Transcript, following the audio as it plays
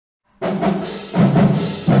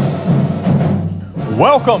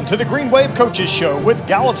Welcome to the Green Wave Coaches Show with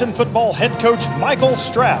Gallatin football head coach Michael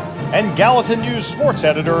Strapp and Gallatin News sports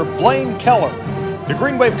editor Blaine Keller. The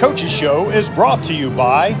Green Wave Coaches Show is brought to you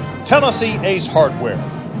by Tennessee Ace Hardware.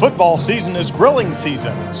 Football season is grilling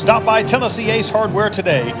season. Stop by Tennessee Ace Hardware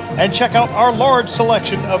today and check out our large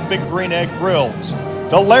selection of Big Green Egg grills.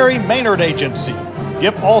 The Larry Maynard Agency.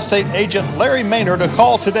 Give Allstate agent Larry Maynard a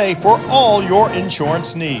call today for all your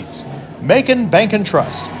insurance needs. Macon Bank and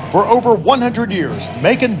Trust. For over 100 years,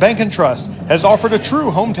 Macon Bank and Trust has offered a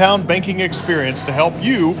true hometown banking experience to help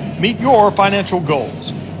you meet your financial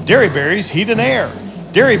goals. Dairyberries Heat and Air.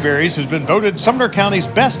 Dairyberries has been voted Sumner County's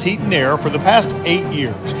best heat and air for the past 8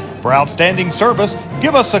 years. For outstanding service,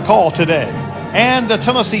 give us a call today. And the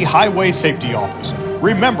Tennessee Highway Safety Office.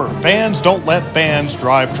 Remember, fans don't let fans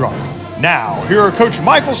drive drunk. Now, here are Coach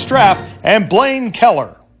Michael Strapp and Blaine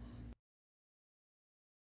Keller.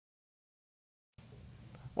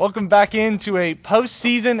 Welcome back into a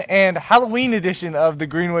postseason and Halloween edition of the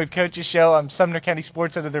Green Wave Coaches Show. I'm Sumner County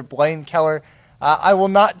Sports Editor Blaine Keller. I will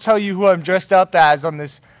not tell you who I'm dressed up as on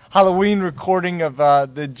this Halloween recording of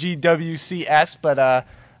the GWCS, but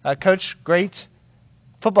Coach, great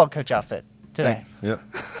football coach outfit today. Thanks. Yep.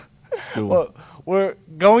 Cool. Well, we're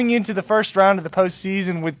going into the first round of the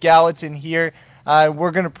postseason with Gallatin here.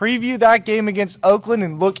 We're going to preview that game against Oakland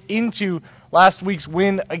and look into last week's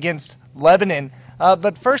win against Lebanon.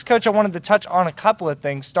 But first, Coach, I wanted to touch on a couple of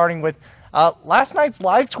things, starting with last night's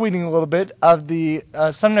live tweeting a little bit of the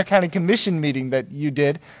Sumner County Commission meeting that you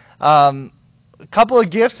did. A couple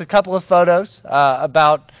of gifts, a couple of photos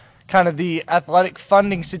about kind of the athletic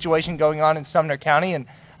funding situation going on in Sumner County. And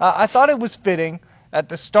I thought it was fitting. At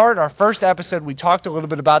the start, our first episode, we talked a little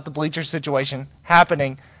bit about the bleacher situation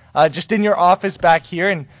happening just in your office back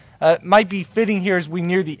here. And it might be fitting here as we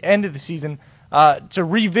near the end of the season to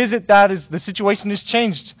revisit that as the situation has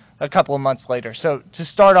changed a couple of months later. So to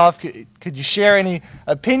start off, could you share any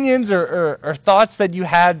opinions or thoughts that you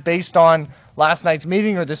had based on last night's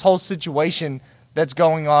meeting or this whole situation that's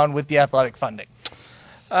going on with the athletic funding?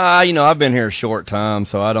 I've been here a short time,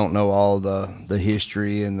 so I don't know all the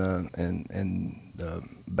history and the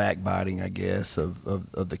backbiting, I guess, of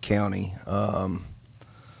the county.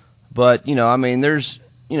 But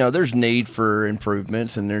there's need for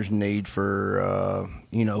improvements and there's need for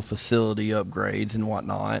facility upgrades and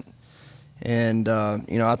whatnot. And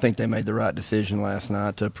I think they made the right decision last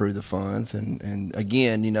night to approve the funds. And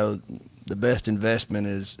again, the best investment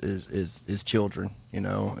is children,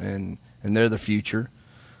 and they're the future.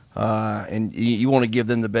 And you want to give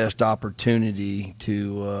them the best opportunity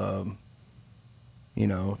to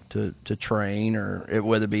train, or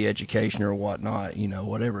whether it be education or whatnot,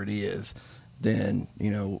 whatever it is. Then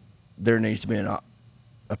there needs to be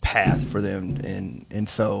a path for them, and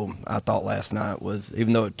so I thought last night was,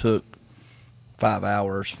 even though it took 5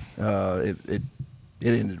 hours, it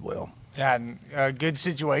ended well. Yeah, and a good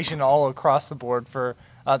situation all across the board for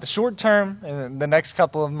the short term and the next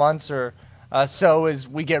couple of months or so as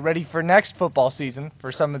we get ready for next football season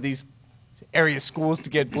for some of these area schools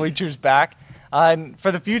to get bleachers back, and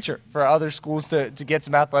for the future for other schools to get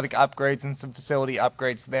some athletic upgrades and some facility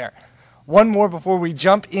upgrades there. One more before we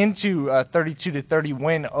jump into a 32-30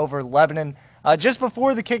 win over Lebanon. Just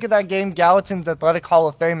before the kick of that game, Gallatin's Athletic Hall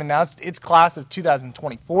of Fame announced its class of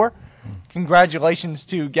 2024. Congratulations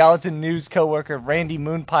to Gallatin News coworker Randy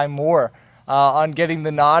Moonpie Moore on getting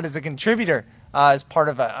the nod as a contributor as part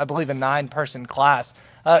of, I believe, a 9-person class.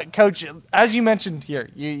 Coach, as you mentioned here,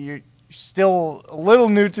 you're still a little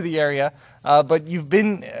new to the area, but you've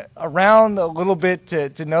been around a little bit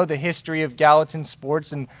to know the history of Gallatin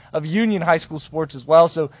sports and of Union High School sports as well.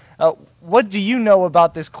 So what do you know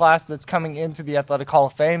about this class that's coming into the Athletic Hall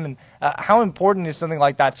of Fame, and how important is something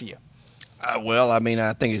like that to you? I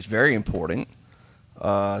think it's very important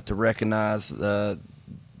to recognize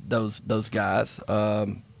those guys.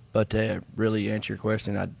 But to really answer your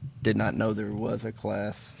question, I did not know there was a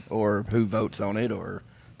class or who votes on it or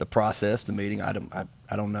the process, the meeting. I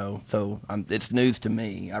don't know. So it's news to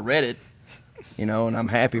me. I read it, and I'm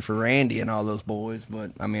happy for Randy and all those boys.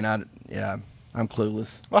 But I'm clueless.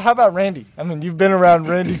 Well, how about Randy? You've been around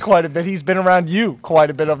Randy quite a bit. He's been around you quite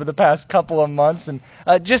a bit over the past couple of months, and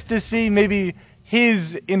just to see maybe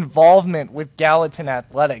his involvement with Gallatin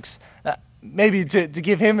athletics, maybe to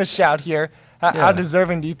give him a shout here. How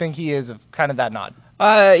deserving do you think he is of kind of that nod?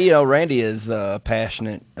 Randy is a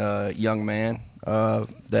passionate young man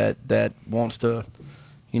that wants to,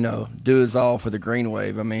 do his all for the Green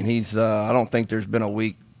Wave. He's I don't think there's been a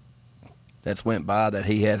week that's went by that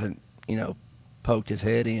he hasn't, poked his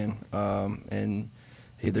head in and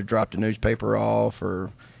either dropped a newspaper off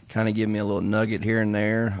or kind of give me a little nugget here and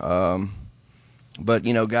there. But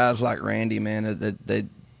guys like Randy, man,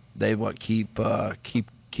 they what keep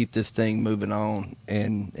this thing moving on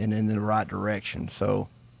and in the right direction. So,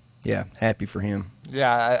 yeah, happy for him.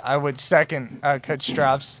 Yeah, I would second Coach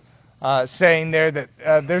Straff's saying there that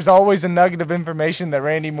there's always a nugget of information that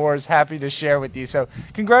Randy Moore is happy to share with you. So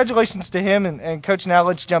congratulations to him. And Coach, now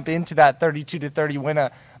let's jump into that 32-30 win.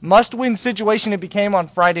 A must-win situation it became on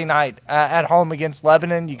Friday night at home against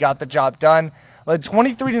Lebanon. You got the job done. Led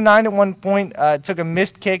 23-9 at one point. Took a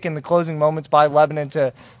missed kick in the closing moments by Lebanon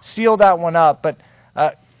to seal that one up. But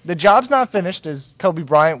the job's not finished, as Kobe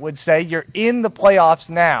Bryant would say. You're in the playoffs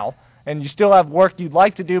now, and you still have work you'd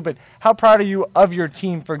like to do, but how proud are you of your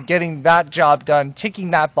team for getting that job done, ticking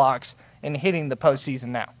that box, and hitting the postseason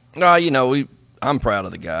now? I'm proud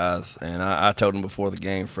of the guys, and I told them before the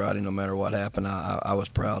game Friday, no matter what happened, I was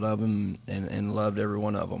proud of them and loved every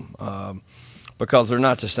one of them, because they're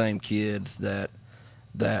not the same kids that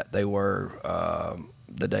they were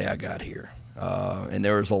the day I got here. And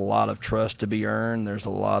there was a lot of trust to be earned. There's a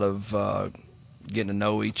lot of getting to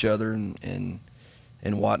know each other and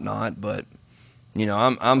whatnot. But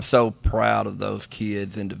I'm so proud of those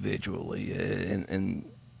kids individually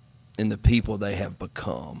and the people they have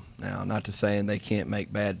become. Now, not to saying they can't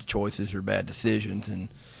make bad choices or bad decisions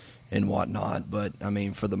and whatnot, but I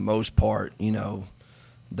mean, for the most part,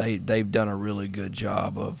 they've done a really good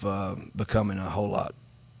job of becoming a whole lot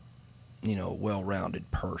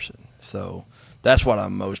well-rounded person. So that's what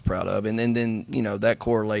I'm most proud of. And then that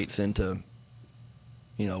correlates into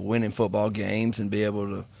winning football games and be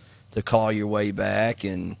able to claw your way back,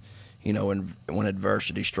 and when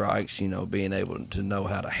adversity strikes, being able to know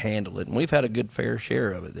how to handle it. And we've had a good fair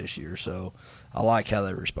share of it this year, so I like how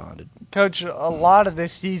they responded. Coach, a lot of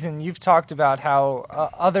this season you've talked about how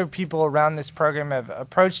other people around this program have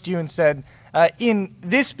approached you and said, in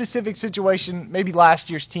this specific situation, maybe last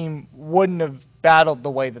year's team wouldn't have battled the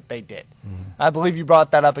way that they did. Mm-hmm. I believe you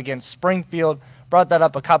brought that up against Springfield, brought that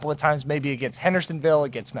up a couple of times maybe against Hendersonville,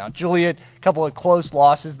 against Mount Juliet, a couple of close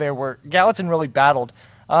losses there where Gallatin really battled.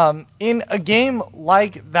 In a game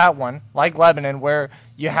like that one, like Lebanon, where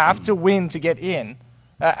you have to win to get in,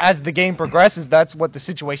 as the game progresses, that's what the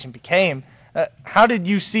situation became. How did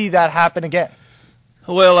you see that happen again?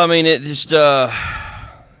 Well, I mean, it just,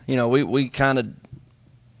 we kind of,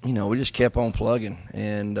 we just kept on plugging.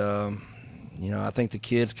 And, I think the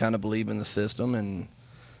kids kind of believe in the system, and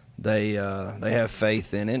they have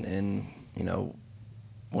faith in it. And,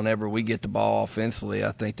 whenever we get the ball offensively,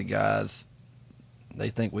 I think the guys,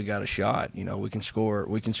 they think we got a shot. We can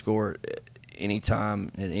score any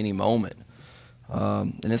time at any moment.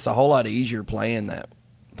 And it's a whole lot easier playing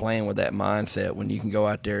with that mindset when you can go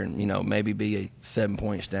out there and maybe be 7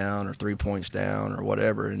 points down or 3 points down or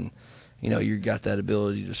whatever, and you got that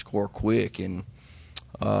ability to score quick. And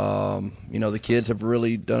the kids have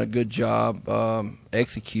really done a good job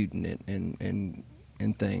executing it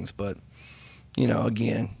and things. But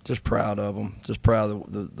again, just proud of them. Just proud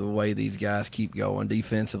of the way these guys keep going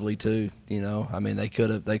defensively too. I mean, they could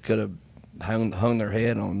have hung their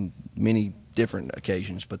head on many different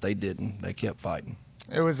occasions, but they didn't. They kept fighting.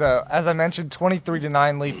 It was as I mentioned,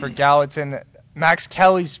 23-9 lead for Gallatin. Max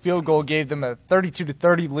Kelly's field goal gave them a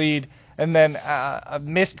 32-30 lead, and then a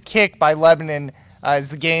missed kick by Lebanon as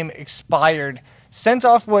the game expired sent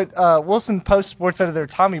off what Wilson Post sports editor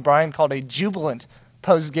Tommy Bryan called a jubilant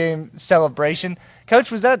post-game celebration.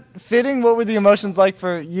 Coach, was that fitting? What were the emotions like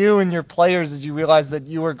for you and your players as you realized that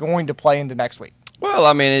you were going to play into next week? Well,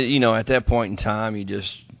 I mean, at that point in time, you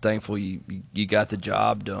just thankful you got the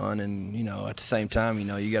job done, and at the same time,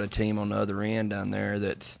 you got a team on the other end down there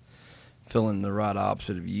that's feeling the right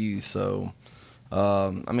opposite of you. So,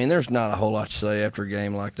 I mean, there's not a whole lot to say after a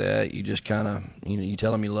game like that. You just kind of, you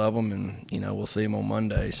tell them you love them, and we'll see them on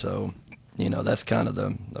Monday. So, that's kind of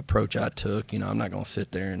the approach I took. I'm not going to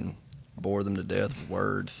sit there and bore them to death with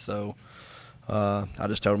words. So, I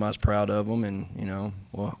just told them I was proud of them, and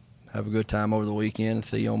well, have a good time over the weekend and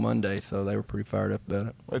see you on Monday. So they were pretty fired up about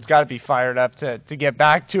it. Well, it's got to be fired up to get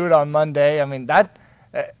back to it on Monday. I mean, that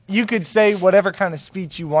you could say whatever kind of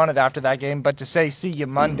speech you wanted after that game, but to say see you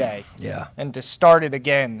Monday and to start it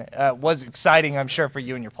again was exciting, I'm sure, for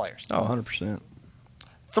you and your players. Oh, 100%.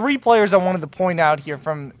 3 players I wanted to point out here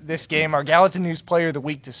from this game are Gallatin News Player of the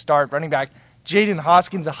Week to start. Running back Jaden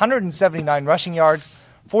Hoskins, 179 rushing yards,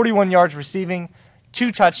 41 yards receiving,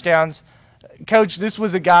 2 touchdowns. Coach, this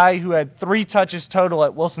was a guy who had 3 touches total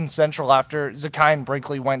at Wilson Central after Zakian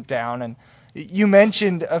Brinkley went down. And you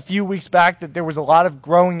mentioned a few weeks back that there was a lot of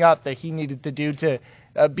growing up that he needed to do to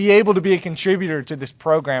be able to be a contributor to this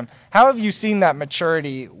program. How have you seen that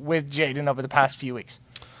maturity with Jaden over the past few weeks?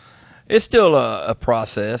 It's still a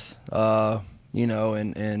process, but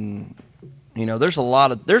and there's a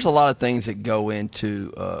lot of things that go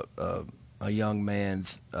into a young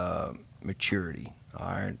man's maturity. All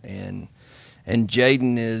right, and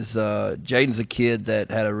Jaden's a kid that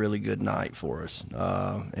had a really good night for us,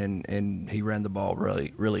 and he ran the ball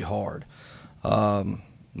really hard, and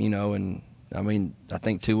I mean, I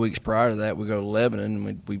think 2 weeks prior to that we go to Lebanon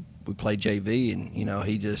and we played JV, and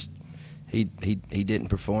he didn't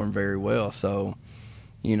perform very well, so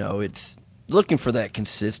it's looking for that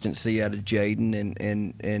consistency out of Jaden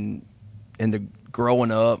and the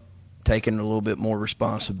growing up, taking a little bit more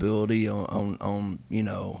responsibility on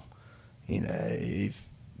if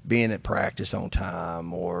being at practice on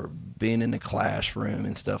time or being in the classroom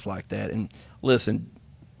and stuff like that. And listen,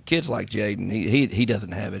 kids like Jaden, he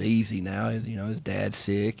doesn't have it easy now. His dad's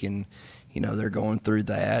sick, and they're going through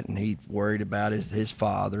that, and he's worried about his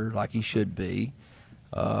father like he should be.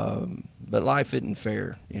 But life isn't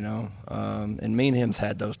fair, and me and him's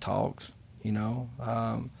had those talks.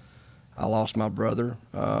 I lost my brother,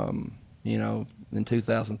 in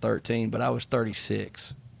 2013, but I was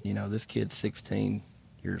 36. This kid's 16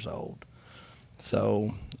 years old.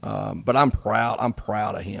 So, but I'm proud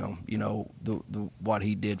of him. What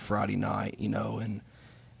he did Friday night.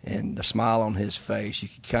 And the smile on his face, you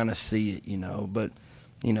could kind of see it. But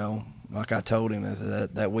like I told him,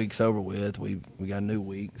 that week's over with. We got a new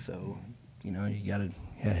week, so you got to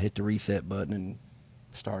hit the reset button and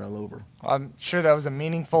start all over. I'm sure that was a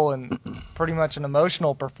meaningful and pretty much an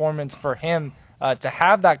emotional performance for him to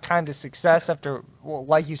have that kind of success after, well,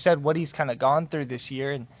 like you said, what he's kind of gone through this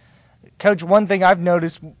year. And Coach, one thing I've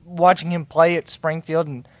noticed watching him play at Springfield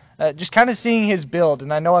and just kind of seeing his build,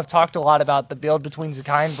 and I know I've talked a lot about the build between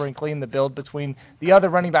Zakai and Brinkley and the build between the other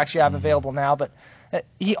running backs you have available now, but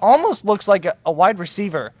he almost looks like a wide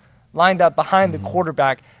receiver lined up behind the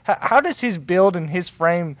quarterback. How does his build and his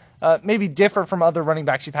frame maybe differ from other running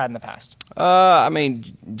backs you've had in the past? I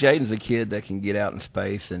mean, Jaden's a kid that can get out in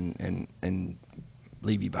space and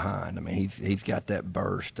leave you behind. I mean, he's got that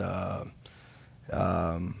burst.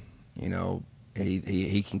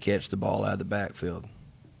 He can catch the ball out of the backfield,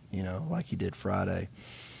 like he did Friday.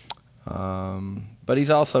 But he's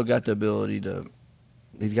also got the ability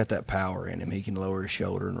he's got that power in him. He can lower his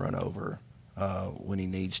shoulder and run over when he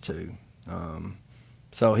needs to.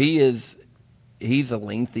 So he's a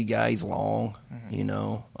lengthy guy. He's long,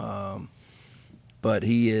 but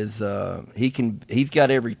he's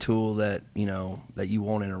got every tool that you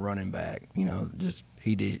want in a running back.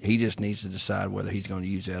 He just needs to decide whether he's going to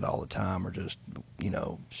use that all the time or just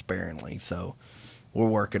sparingly. So we're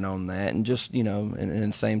working on that, and just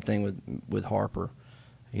and same thing with Harper.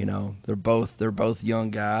 They're both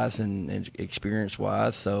young guys and experience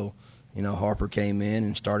wise. So Harper came in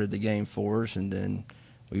and started the game for us, and then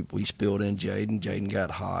we spilled in Jaden. Jaden got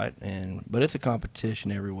hot, but it's a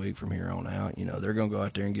competition every week from here on out. They're going to go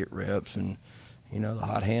out there and get reps, and the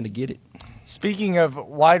hot hand to get it. Speaking of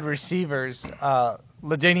wide receivers,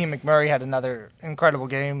 LaDainian McMurray had another incredible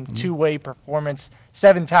game, two-way performance,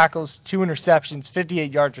 7 tackles, 2 interceptions,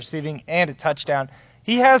 58 yards receiving, and a touchdown.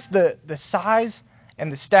 He has the size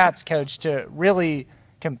and the stats, Coach, to really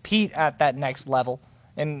compete at that next level.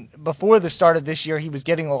 And before the start of this year, he was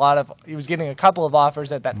getting a couple of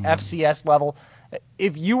offers at that FCS level.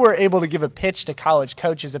 If you were able to give a pitch to college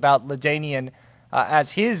coaches about LaDainian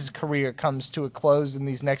as his career comes to a close in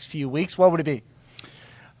these next few weeks, what would it be?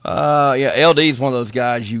 LD is one of those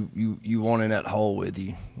guys you want in that hole with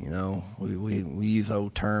you. We use the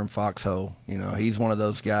old term foxhole. He's one of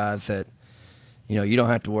those guys that you don't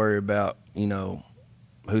have to worry about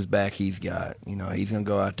whose back he's got. He's gonna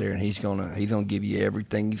go out there and he's gonna give you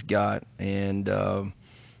everything he's got, and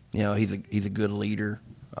he's a good leader.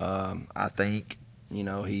 I think he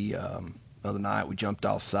the other night we jumped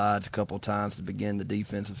off sides a couple of times to begin the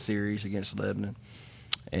defensive series against Lebanon,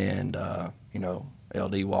 and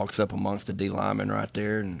LD walks up amongst the D linemen right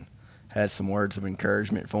there and has some words of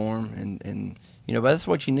encouragement for him, and but that's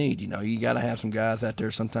what you need. You got to have some guys out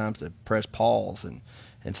there sometimes that press pause and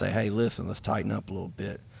say, hey, listen, let's tighten up a little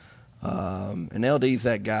bit. And LD's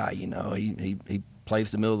that guy. He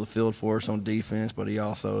plays the middle of the field for us on defense, but he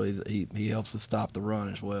also he helps us stop the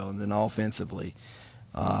run as well. And then offensively,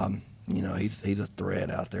 he's a threat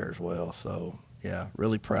out there as well. So yeah,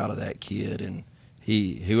 really proud of that kid, and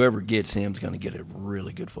whoever gets him is going to get a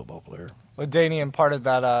really good football player. LaDainian, part of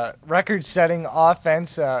that record-setting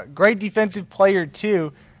offense, great defensive player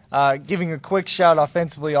too. Giving a quick shout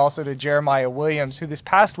offensively also to Jeremiah Williams, who this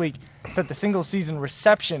past week set the single-season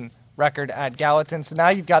reception record at Gallatin. So now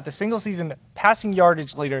you've got the single-season passing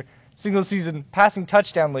yardage leader, single-season passing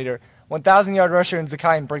touchdown leader, 1,000-yard rusher in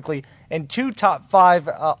Zakian Brinkley, and 2 top 5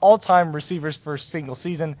 all-time receivers for a single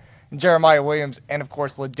season, in Jeremiah Williams and, of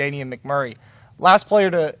course, LaDainian McMurray. Last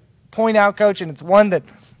player to point out, Coach, and it's one that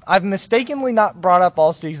I've mistakenly not brought up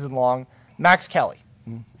all season long, Max Kelly.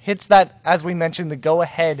 Hits that, as we mentioned, the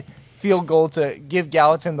go-ahead field goal to give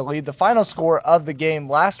Gallatin the lead, the final score of the game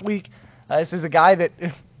last week. This is a guy that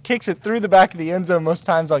kicks it through the back of the end zone most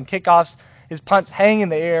times on kickoffs. His punts hang in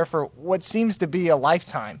the air for what seems to be a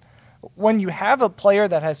lifetime. When you have a player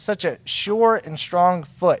that has such a sure and strong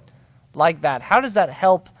foot like that, how does that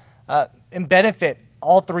help and benefit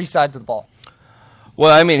all 3 sides of the ball?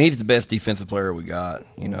 Well, I mean, he's the best defensive player we got.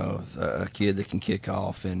 You know, a kid that can kick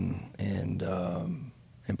off and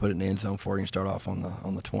put it in the end zone for you and start off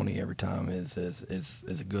on the 20 every time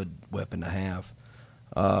is a good weapon to have.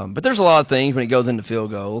 But there's a lot of things when it goes into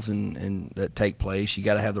field goals and that take place. You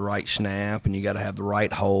got to have the right snap and you got to have the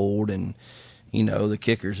right hold, and you know the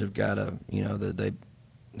kickers have got to, you know, they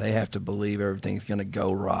have to believe everything's going to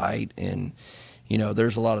go right, and you know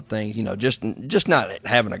there's a lot of things. You know, just not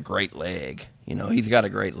having a great leg. You know, he's got a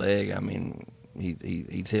great leg. I mean,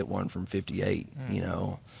 he's hit one from 58. You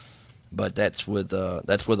know. But that's with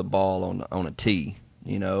a ball on a tee,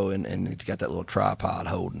 you know, and it's got that little tripod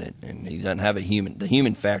holding it, and he doesn't have the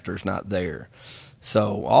human factor is not there.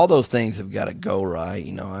 So all those things have got to go right,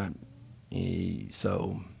 you know. I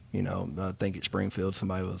think at Springfield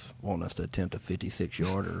somebody was wanting us to attempt a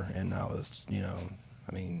 56-yarder, and I was, you know,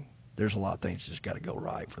 I mean, there's a lot of things just got to go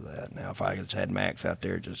right for that. Now, if I just had Max out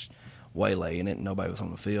there just waylaying it and nobody was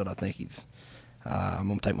on the field, I think I'm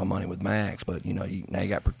going to take my money with Max, but, you know, now you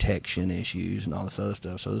got protection issues and all this other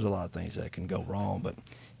stuff, so there's a lot of things that can go wrong. But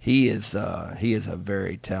he is a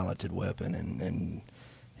very talented weapon, and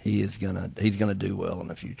he's gonna do well in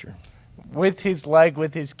the future. With his leg,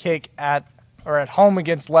 with his kick at home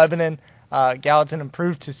against Lebanon, Gallatin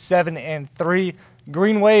improved to 7-3.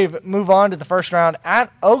 Green Wave move on to the first round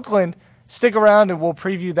at Oakland. Stick around, and we'll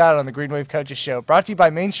preview that on the Green Wave Coaches Show, brought to you by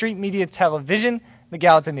Main Street Media Television, the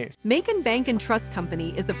Gallatin News. Macon Bank and Trust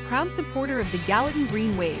Company is a proud supporter of the Gallatin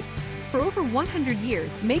Green Wave. For over 100 years,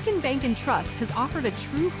 Macon Bank and Trust has offered a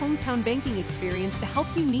true hometown banking experience to help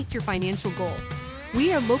you meet your financial goals.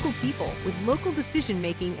 We are local people with local decision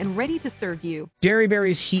making and ready to serve you.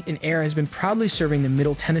 Derryberry's Heat and Air has been proudly serving the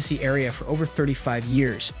Middle Tennessee area for over 35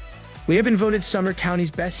 years. We have been voted Sumner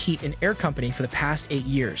County's best heat and air company for the past 8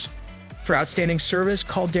 years. For outstanding service,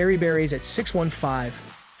 call Derryberry's at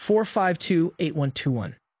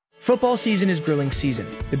 615-452-8121. Football season is grilling season.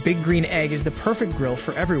 The Big Green Egg is the perfect grill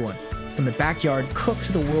for everyone, from the backyard cook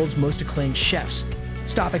to the world's most acclaimed chefs.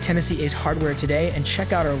 Stop at Tennessee Ace Hardware today and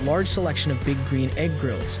check out our large selection of Big Green Egg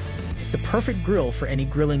grills. It's the perfect grill for any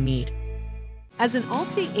grilling need. As an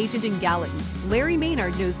Allstate agent in Gallatin, Larry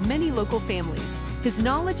Maynard knows many local families. His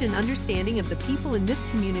knowledge and understanding of the people in this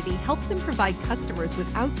community helps him provide customers with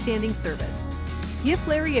outstanding service. Give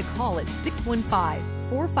Larry a call at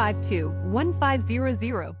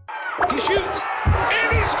 615-452-1500. He shoots,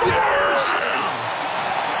 and he scores!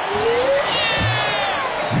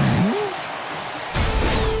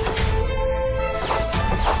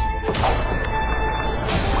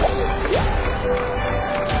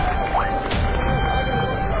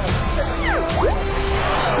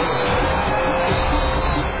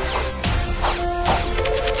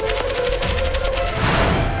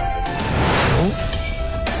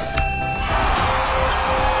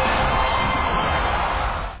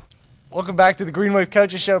 Welcome back to the Green Wave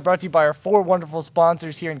Coaches Show, brought to you by our 4 wonderful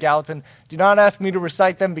sponsors here in Gallatin. Do not ask me to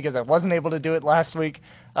recite them because I wasn't able to do it last week.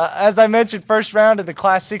 As I mentioned, first round of the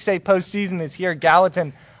Class 6A postseason is here at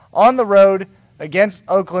Gallatin on the road against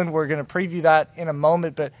Oakland. We're going to preview that in a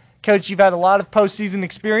moment. But, Coach, you've had a lot of postseason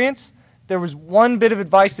experience. There was one bit of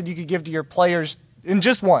advice that you could give to your players, and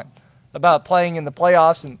just one, about playing in the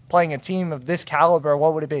playoffs and playing a team of this caliber.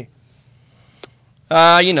 What would it be?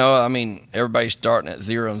 Everybody's starting at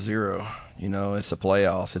 0-0. You know, it's the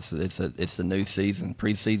playoffs. It's the new season.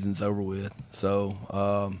 Preseason's over with. So,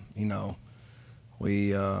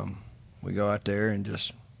 we go out there and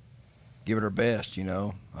just give it our best,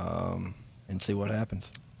 and see what happens.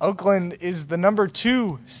 Oakland is the number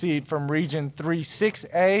 2 seed from Region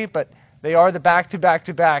 3-6A, but they are the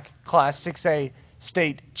back-to-back-to-back Class 6A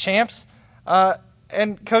state champs.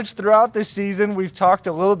 And, Coach, throughout this season, we've talked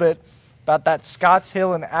a little bit about that Scotts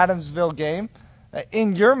Hill and Adamsville game.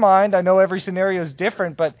 In your mind, I know every scenario is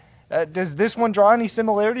different, but does this one draw any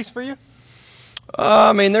similarities for you?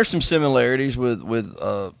 There's some similarities with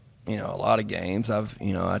a lot of games.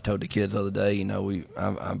 I told the kids the other day,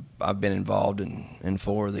 I've been involved in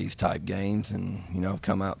 4 of these type games, and I've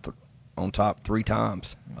come out on top 3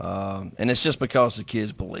 times, and it's just because the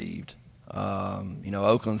kids believed. You know,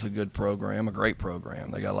 Oakland's a good program, a great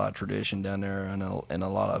program. They got a lot of tradition down there and a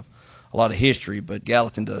lot of history, but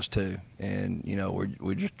Gallatin does too. And you know,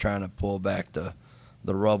 we're just trying to pull back the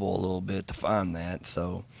rubble a little bit to find that.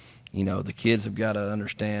 So, you know, the kids have got to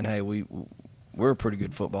understand, hey, we're a pretty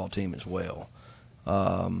good football team as well.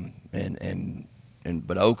 But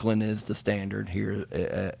Oakland is the standard here,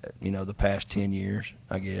 you know, the past 10 years,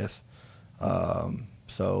 I guess.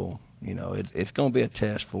 So, you know, it's going to be a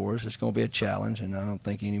test for us. It's going to be a challenge, and I don't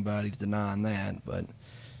think anybody's denying that. But,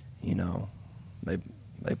 you know, they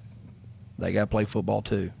got to play football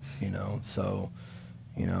too, you know. So,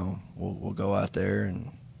 you know, we'll go out there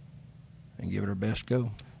and give it our best go.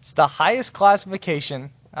 It's the highest classification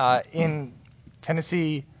in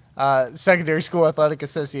Tennessee Secondary School Athletic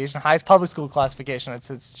Association, highest public school classification, it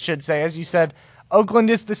should say. As you said, Oakland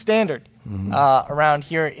is the standard around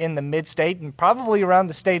here in the mid-state and probably around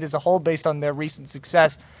the state as a whole based on their recent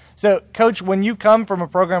success. So, Coach, when you come from a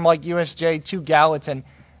program like USJ to Gallatin,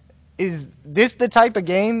 is this the type of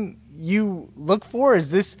game you look for? Is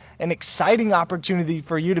this an exciting opportunity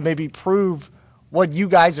for you to maybe prove what you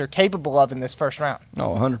guys are capable of in this first round? Oh,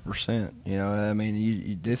 100%. You know, I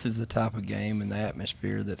mean, this is the type of game and the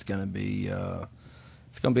atmosphere that's going to be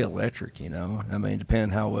it's going to be electric. You know, I mean, depending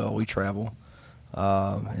how well we travel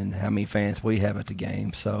and how many fans we have at the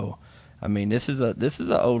game. So, I mean, this is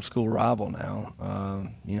an old school rival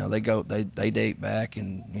now. You know, they date back,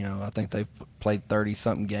 and you know, I think they've played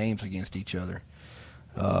 30-something games against each other.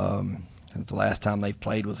 The last time they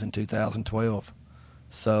played was in 2012.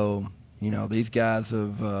 So, you know, these guys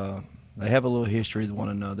they have a little history with one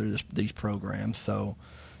another, these programs. So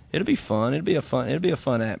it'll be fun. It'll be a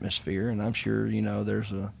fun atmosphere, and I'm sure, you know,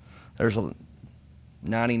 there's a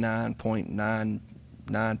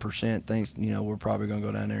 99.99% thinks, you know, we're probably going to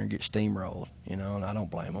go down there and get steamrolled, you know, and I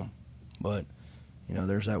don't blame them. But, you know,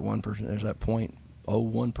 there's that 1%, there's that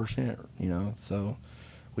 0.01%, you know. So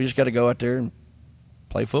we just got to go out there and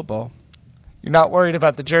play football. You're not worried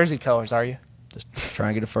about the jersey colors, are you? Just try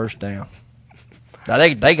and get a first down. Now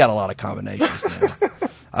they got a lot of combinations now.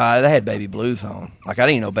 They had baby blues on. Like, I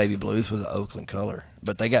didn't even know baby blues was an Oakland color,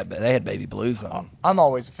 but they had baby blues on. I'm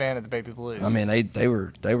always a fan of the baby blues. I mean, they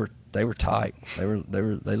were tight. They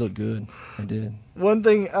looked good. They did. One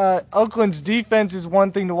thing, Oakland's defense is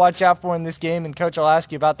one thing to watch out for in this game, and Coach, I'll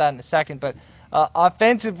ask you about that in a second. But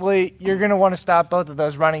offensively, you're going to want to stop both of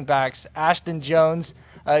those running backs, Ashton Jones,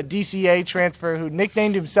 DCA transfer who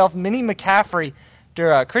nicknamed himself Mini McCaffrey,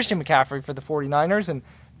 Christian McCaffrey for the 49ers, and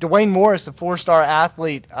Dwayne Morris, a four-star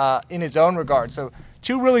athlete in his own regard. So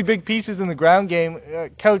two really big pieces in the ground game.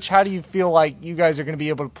 Coach, how do you feel like you guys are going to be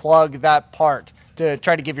able to plug that part to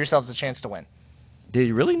try to give yourselves a chance to win? Did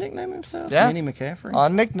he really nickname himself Mini McCaffrey?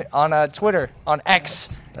 On Twitter, on X,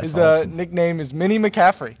 his awesome. Nickname is Mini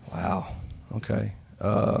McCaffrey. Wow. Okay.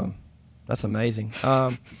 That's amazing.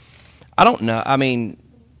 I don't know. I mean,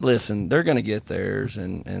 listen, they're going to get theirs,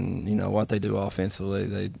 and you know what they do offensively.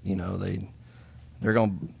 They're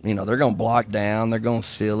going to block down. They're going to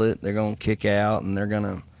seal it. They're going to kick out, and they're going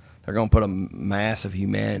to put a massive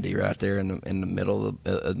humanity right there in the middle of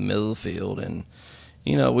the field. And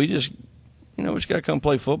you know, we just got to come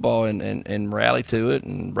play football and rally to it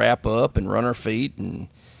and wrap up and run our feet and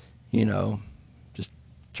you know, just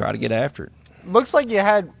try to get after it. Looks like you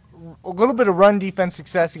had a little bit of run defense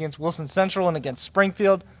success against Wilson Central and against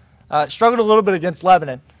Springfield. Struggled a little bit against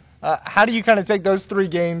Lebanon. How do you kind of take those three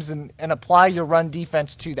games and apply your run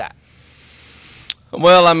defense to that?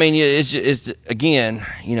 Well, I mean, it's again,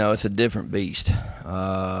 you know, it's a different beast.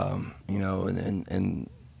 You know, and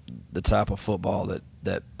the type of football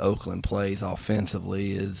that Oakland plays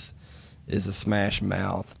offensively is a smash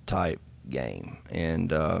mouth type game,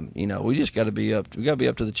 and you know, we just got to be up to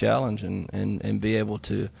the challenge and be able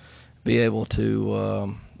to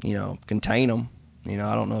you know, contain them. You know,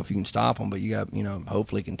 I don't know if you can stop them, but you got, you know,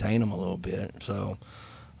 hopefully contain them a little bit. So,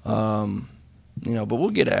 you know, but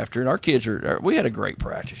we'll get after it. Our kids we had a great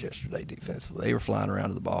practice yesterday defensively. They were flying around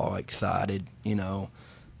to the ball excited, you know.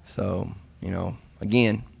 So, you know,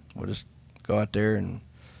 again, we'll just go out there and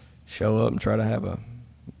show up and try to have a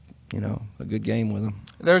good game with them.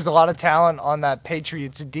 There's a lot of talent on that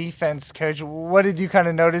Patriots defense, Coach. What did you kind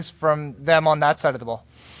of notice from them on that side of the ball?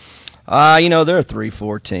 You know, they're a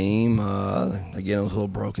 3-4 team. Again, a little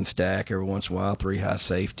broken stack every once in a while, 3 high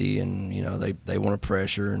safety, and you know, they want to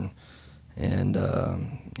pressure and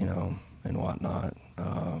you know, and whatnot.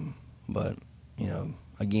 But you know,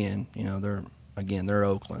 again, you know, they're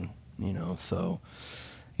Oakland. You know, so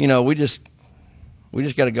you know, we just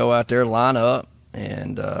got to go out there, line up,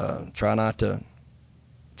 and try not to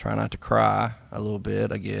try not to cry a little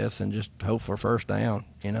bit, I guess, and just hope for first down,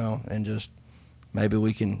 and just maybe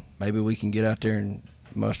we can get out there and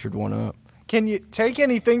muster one up. Can you take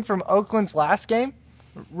anything from Oakland's last game?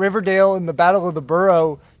 Riverdale in the Battle of the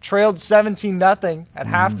Borough trailed 17-0 at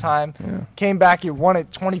halftime. Yeah. Came back, you won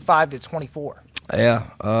it 25-24. Yeah,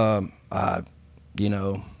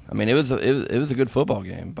 it was a good football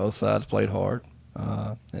game. Both sides played hard,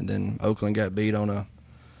 and then Oakland got beat on a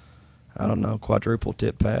quadruple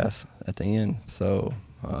tip pass at the end. So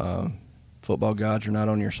football gods are not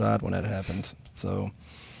on your side when that happens. So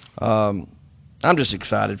I'm just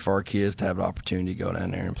excited for our kids to have the opportunity to go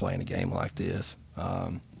down there and play in a game like this.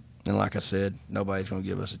 And like I said, nobody's going to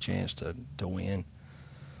give us a chance to win.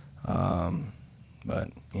 But,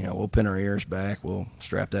 we'll pin our ears back. We'll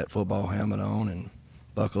strap that football helmet on and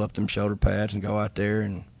buckle up them shoulder pads and go out there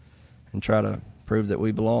and try to prove that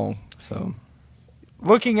we belong. So,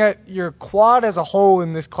 looking at your quad as a whole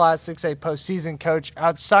in this Class 6A postseason, Coach,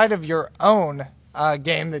 outside of your own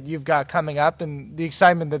game that you've got coming up and the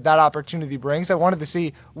excitement that opportunity brings, I wanted to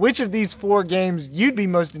see which of these 4 games you'd be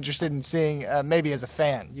most interested in seeing, maybe as a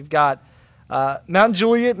fan. You've got Mount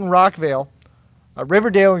Juliet and Rockvale,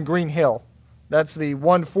 Riverdale and Green Hill. That's the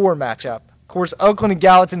 1-4 matchup. Of course, Oakland and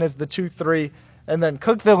Gallatin is the 2-3, and then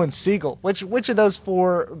Cookeville and Siegel. Which of those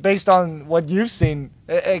 4, based on what you've seen,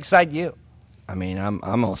 excite you? I mean, I'm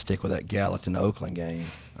gonna stick with that Gallatin-Oakland game.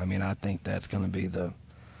 I mean, I think that's gonna be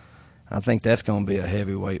a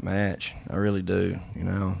heavyweight match. I really do,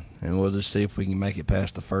 And we'll just see if we can make it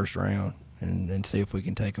past the first round and see if we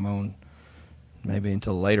can take them on maybe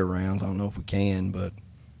until later rounds. I don't know if we can, but,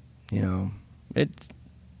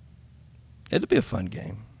 it'll be a fun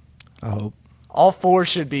game, I hope. All 4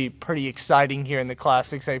 should be pretty exciting here in the Class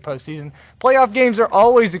 6A postseason. Playoff games are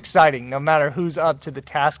always exciting, no matter who's up to the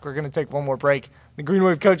task. We're going to take one more break. The Green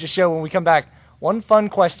Wave Coaches Show. When we come back, one fun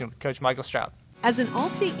question with Coach Michael Stroud. As an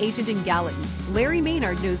Allstate agent in Gallatin, Larry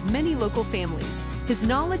Maynard knows many local families. His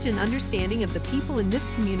knowledge and understanding of the people in this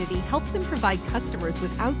community helps him provide customers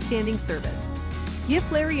with outstanding service. Give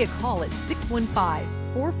Larry a call at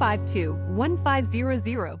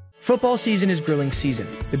 615-452-1500. Football season is grilling season.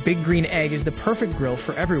 The Big Green Egg is the perfect grill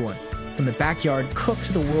for everyone, from the backyard cook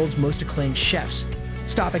to the world's most acclaimed chefs.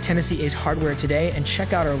 Stop at Tennessee Ace Hardware today and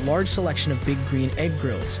check out our large selection of Big Green Egg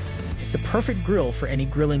grills. It's the perfect grill for any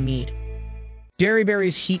grilling need. Dairy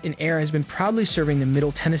Berry's Heat and Air has been proudly serving the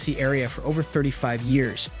Middle Tennessee area for over 35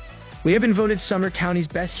 years. We have been voted Sumner County's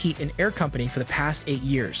best heat and air company for the past 8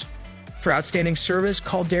 years. For outstanding service,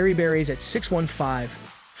 call Dairy Berry's at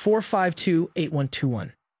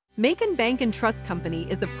 615-452-8121. Macon Bank and Trust Company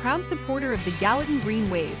is a proud supporter of the Gallatin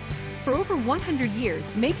Green Wave. For over 100 years,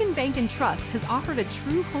 Macon Bank and Trust has offered a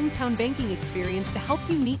true hometown banking experience to help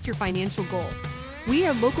you meet your financial goals. We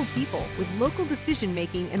are local people with local decision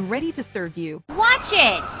making and ready to serve you. Watch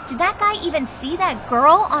it! Did that guy even see that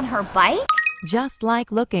girl on her bike? Just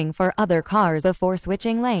like looking for other cars before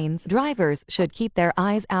switching lanes, drivers should keep their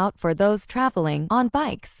eyes out for those traveling on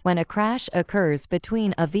bikes. When a crash occurs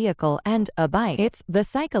between a vehicle and a bike, it's the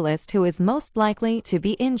cyclist who is most likely to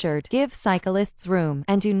be injured. Give cyclists room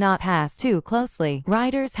and do not pass too closely.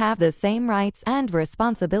 Riders have the same rights and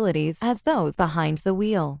responsibilities as those behind the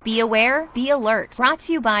wheel. Be aware, be alert. Brought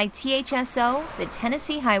to you by THSO, the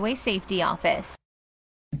Tennessee Highway Safety Office.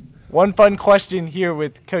 One fun question here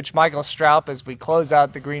with Coach Michael Stroup as we close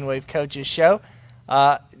out the Green Wave Coaches Show.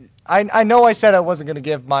 I know I said I wasn't going to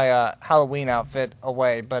give my Halloween outfit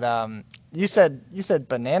away, but you said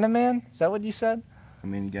Banana Man? Is that what you said? I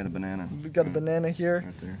mean, you got a banana. We got a banana here.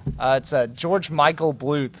 Right there. It's George Michael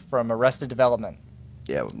Bluth from Arrested Development.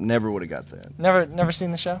 Yeah, never would have got that. Never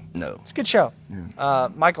seen the show? No. It's a good show. Yeah.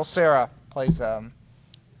 Michael Cera plays.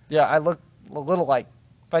 I look a little like.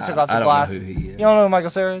 If I took off the I glass. don't know who he is. You don't know who Michael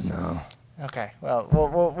Cera is? No. Okay, well,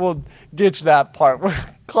 we'll ditch that part. We're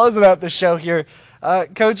closing out the show here.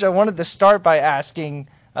 Coach, I wanted to start by asking,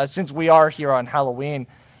 since we are here on Halloween,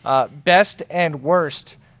 best and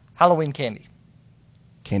worst Halloween candy.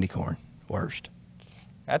 Candy corn, worst.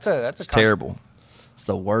 It's terrible. It's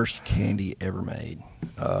the worst candy ever made.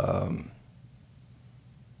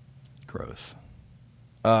 Gross.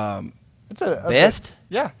 It's a best?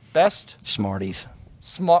 Yeah, best. Smarties.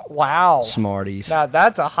 Wow. Smarties. Now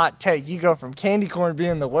that's a hot take. You go from candy corn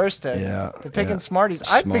being the worst to picking Smarties.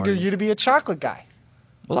 I figure you to be a chocolate guy.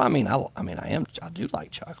 Well, I do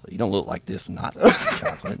like chocolate. You don't look like this not liking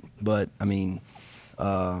chocolate, but I mean,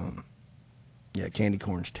 candy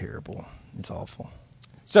corn's terrible. It's awful.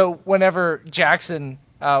 So whenever Jackson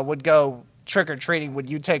would go trick-or-treating, would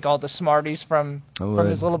you take all the Smarties from would.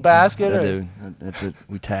 his little basket? I do.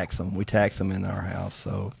 We tax them. We tax them in our house.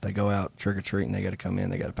 So if they go out trick-or-treating, they got to come in.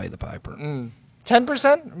 They got to pay the piper.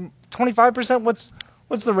 10%? 25%?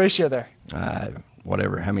 What's the ratio there?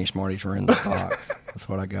 Whatever. How many Smarties were in the box? That's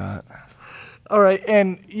what I got. All right.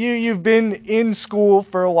 And you've been in school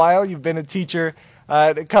for a while. You've been a teacher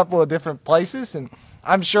at a couple of different places. And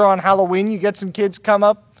I'm sure on Halloween you get some kids come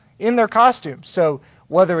up in their costumes. So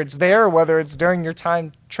whether it's there or whether it's during your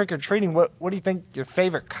time trick-or-treating, what do you think your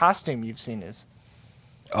favorite costume you've seen is?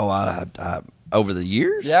 Oh, I over the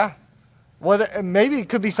years? Yeah. Well, maybe it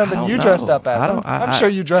could be something you dressed up as. I'm sure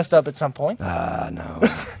you dressed up at some point. No.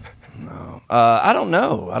 No. I don't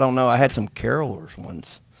know. I had some carolers once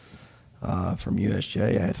from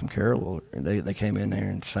USJ. I had some carolers. They came in there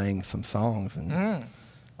and sang some songs. And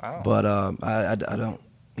wow. But I don't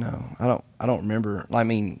know. I don't remember. I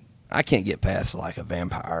mean, I can't get past like a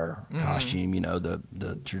vampire costume. You know,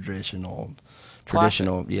 the traditional,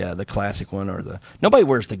 the classic one, or nobody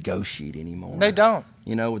wears the ghost sheet anymore. They don't.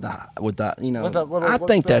 You know, with the you know, with the little, I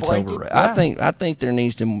think that's blanket. overrated. Yeah. I think there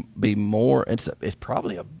needs to be more. It's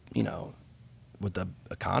probably with the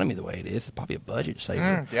economy the way it is, it's probably a budget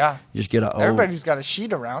saver. Yeah. Just get everybody's got a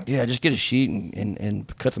sheet around. Yeah, just get a sheet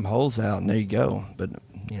and cut some holes out, and there you go. But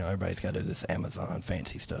everybody's got to do this Amazon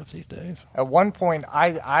fancy stuff these days. At one point,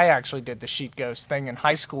 I actually did the sheet ghost thing in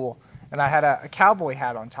high school, and I had a cowboy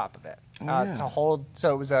hat on top of it to hold.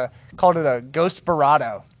 So it was called it a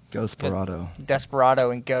Ghostperado.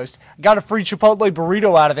 Desperado and Ghost. Got a free Chipotle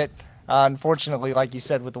burrito out of it. Unfortunately, like you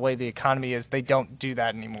said, with the way the economy is, they don't do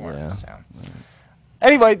that anymore. Yeah. So.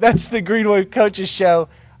 Anyway, that's the Green Wave Coaches Show,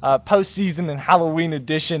 postseason and Halloween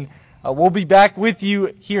edition. We'll be back with you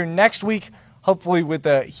here next week, hopefully with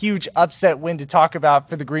a huge upset win to talk about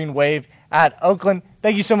for the Green Wave at Oakland.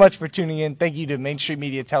 Thank you so much for tuning in. Thank you to Main Street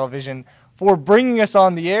Media Television for bringing us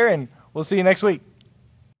on the air, and we'll see you next week.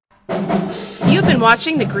 You've been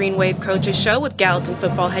watching the Green Wave Coaches Show with Gallatin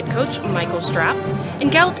football head coach Michael Strapp and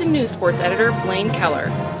Gallatin News sports editor Blaine Keller.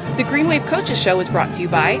 The Green Wave Coaches Show is brought to you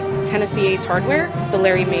by Tennessee Ace Hardware, the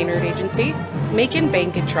Larry Maynard Agency, Macon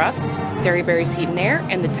Bank and Trust, Derryberry's Heat and Air,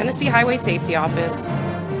 and the Tennessee Highway Safety Office.